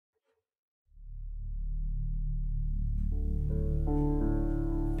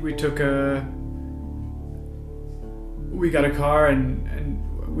We got a car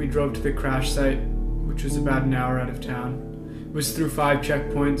and we drove to the crash site, which was about an hour out of town. It was through 5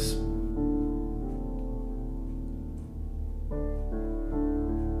 checkpoints.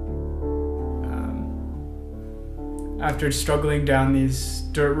 After struggling down these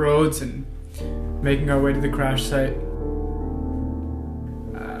dirt roads and making our way to the crash site,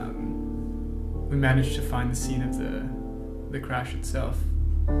 we managed to find the scene of the crash itself.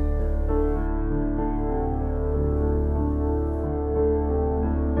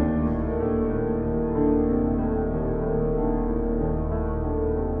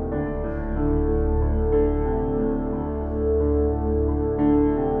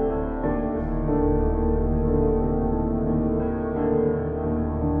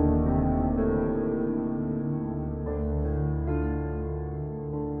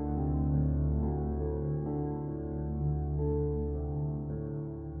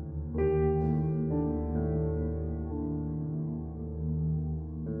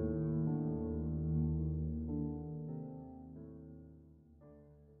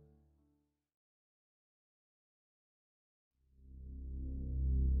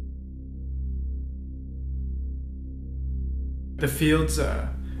 The fields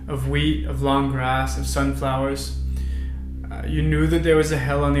of wheat, of long grass, of sunflowers. You knew that there was a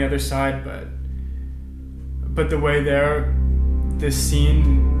hell on the other side, but the way there, this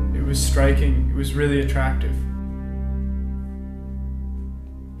scene, it was striking. It was really attractive.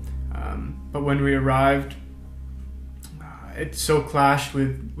 But when we arrived, it so clashed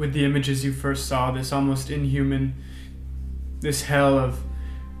with the images you first saw. This almost inhuman, this hell of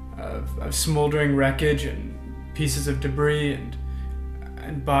smoldering wreckage and pieces of debris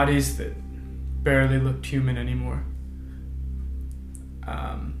and bodies that barely looked human anymore.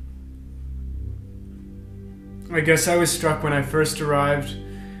 I guess I was struck when I first arrived.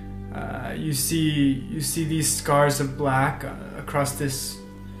 You see these scars of black across this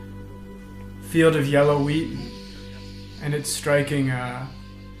field of yellow wheat, and it's striking.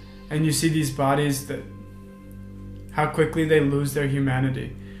 And you see these bodies that, how quickly they lose their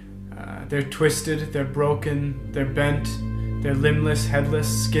humanity. They're twisted, they're broken, they're bent, they're limbless, headless,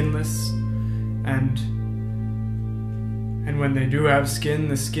 skinless, and when they do have skin,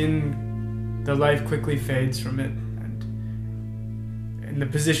 the life quickly fades from it, and in the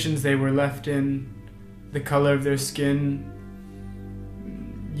positions they were left in, the color of their skin,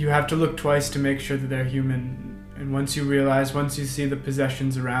 you have to look twice to make sure that they're human. And once you see the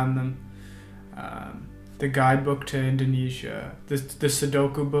possessions around them, the guidebook to Indonesia, the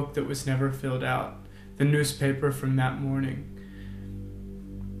Sudoku book that was never filled out, the newspaper from that morning.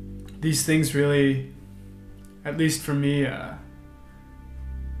 These things really, at least for me,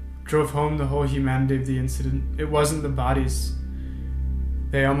 drove home the whole humanity of the incident. It wasn't the bodies.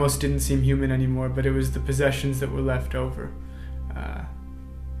 They almost didn't seem human anymore, but it was the possessions that were left over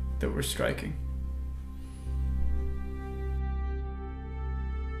that were striking.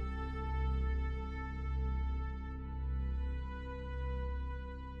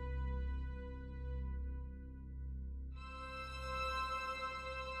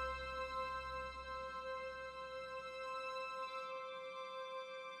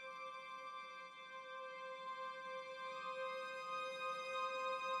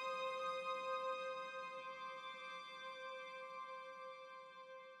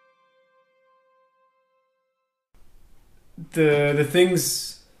 The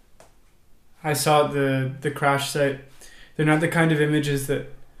things I saw at the crash site, they're not the kind of images that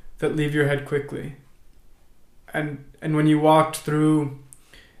leave your head quickly. And when you walked through,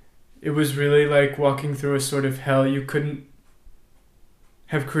 it was really like walking through a sort of hell. You couldn't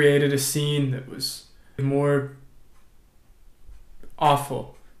have created a scene that was more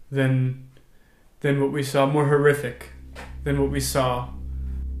awful than what we saw, more horrific than what we saw.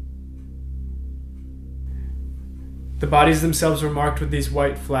 The bodies themselves were marked with these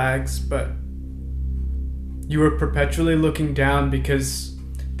white flags, but you were perpetually looking down because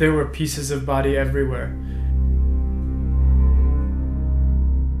there were pieces of body everywhere.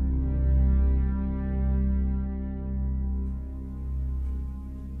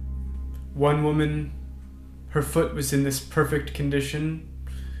 One woman, her foot was in this perfect condition.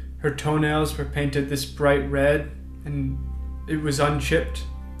 Her toenails were painted this bright red, and it was unchipped.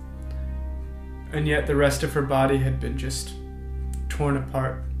 And yet the rest of her body had been just torn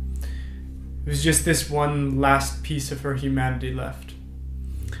apart. It was just this one last piece of her humanity left.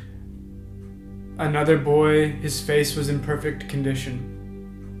 Another boy, his face was in perfect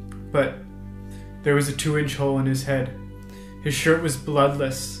condition, but there was a 2-inch hole in his head. His shirt was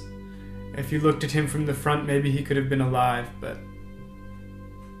bloodless. If you looked at him from the front, maybe he could have been alive, but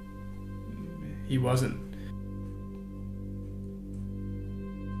he wasn't.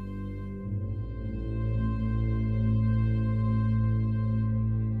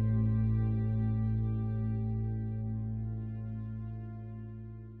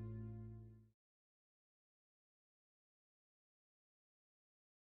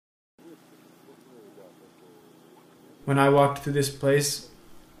 When I walked through this place,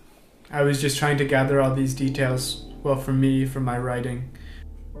 I was just trying to gather all these details, well, for me, for my writing.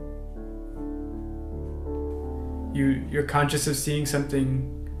 You're conscious of seeing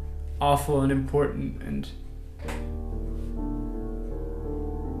something awful and important, and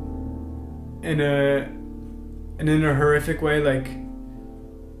in a horrific way, like,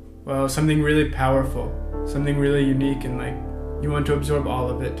 well, something really powerful, something really unique, and like you want to absorb all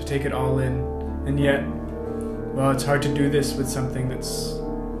of it, to take it all in, and yet, well, it's hard to do this with something that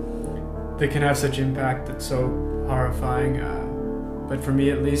can have such impact, that's so horrifying. But for me,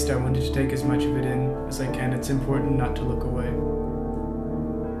 at least, I wanted to take as much of it in as I can. It's important not to look away.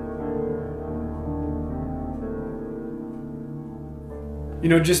 You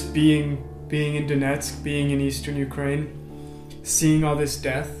know, just being in Donetsk, being in eastern Ukraine, seeing all this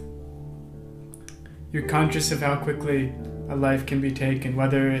death, you're conscious of how quickly a life can be taken,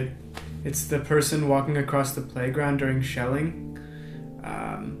 whether it's the person walking across the playground during shelling,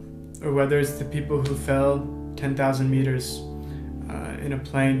 or whether it's the people who fell 10,000 meters in a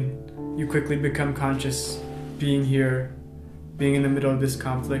plane. You quickly become conscious, being here, being in the middle of this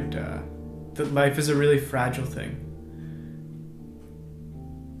conflict, that life is a really fragile thing.